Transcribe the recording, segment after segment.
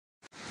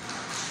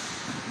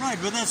Right,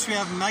 with us we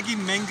have Maggy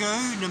Mengo,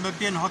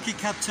 Namibian hockey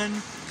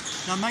captain.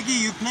 Now Maggy,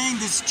 you're playing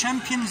this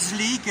Champions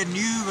League, a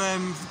new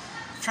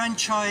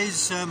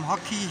franchise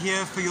hockey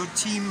here for your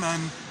team,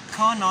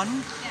 Kanon.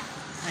 Yeah.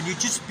 And you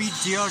just beat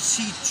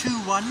DRC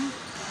 2-1.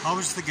 How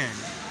was the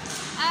game?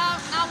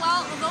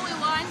 Well, although we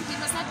won, it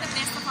was not the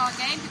best of our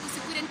game because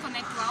we couldn't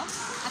connect well.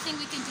 I think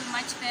we can do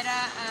much better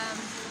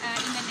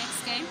in the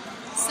next game.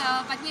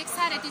 But we're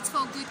excited. It's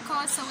for a good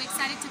cause, so we're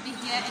excited to be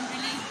here and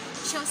really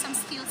show some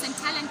skills and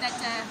talent that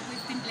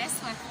we've been blessed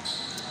with.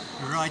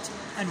 Right.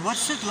 And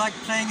what's it like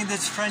playing in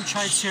this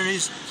franchise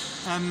series?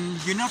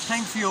 You're not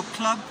playing for your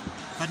club,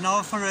 but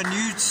now for a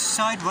new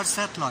side. What's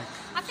that like?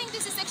 I think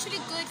this is actually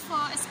good for,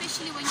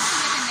 especially when you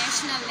play at the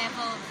national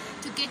level,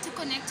 to get to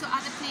connect to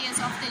other players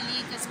of the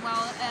league as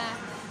well.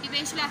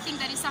 Eventually, I think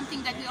that is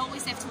something that we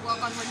always have to work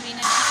on when we're in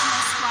a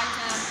national squad,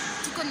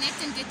 to connect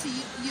and get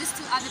used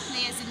to other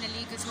players in the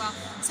league as well.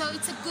 So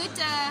it's a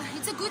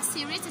good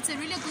series. It's a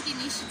really good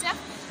initiative.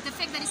 The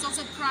fact that it's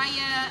also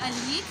prior a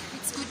league,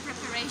 it's good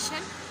preparation.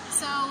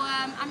 So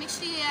I'm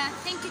actually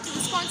thank you to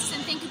the sponsors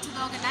and thank you to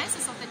the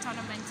organizers of the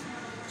tournament.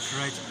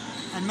 Great.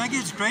 And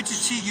Maggy, it's great to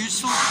see you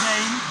still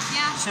playing.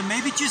 Yeah. So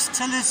maybe just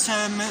tell us,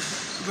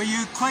 were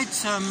you quite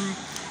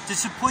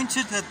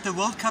disappointed that the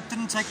World Cup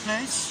didn't take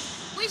place?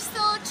 We're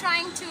still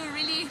trying to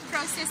really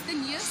process the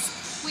news.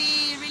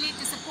 We're really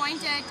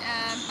disappointed,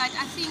 but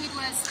I think it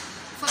was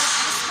for the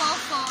best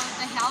for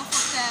the health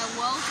of the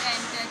world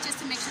and just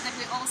to make sure that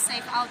we're all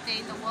safe out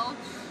there in the world.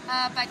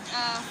 But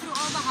through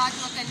all the hard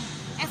work and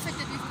effort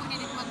that we've put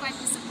in, we're quite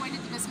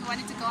disappointed because we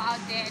wanted to go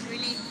out there and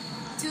really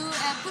to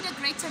put a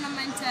great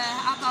tournament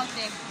up out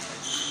there.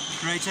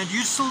 Great. And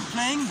you're still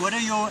playing? What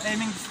are you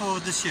aiming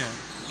for this year?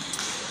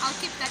 I'll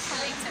keep that for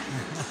later.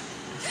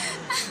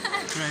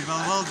 Great.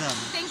 Well done.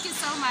 Thank you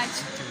so much.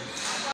 Okay.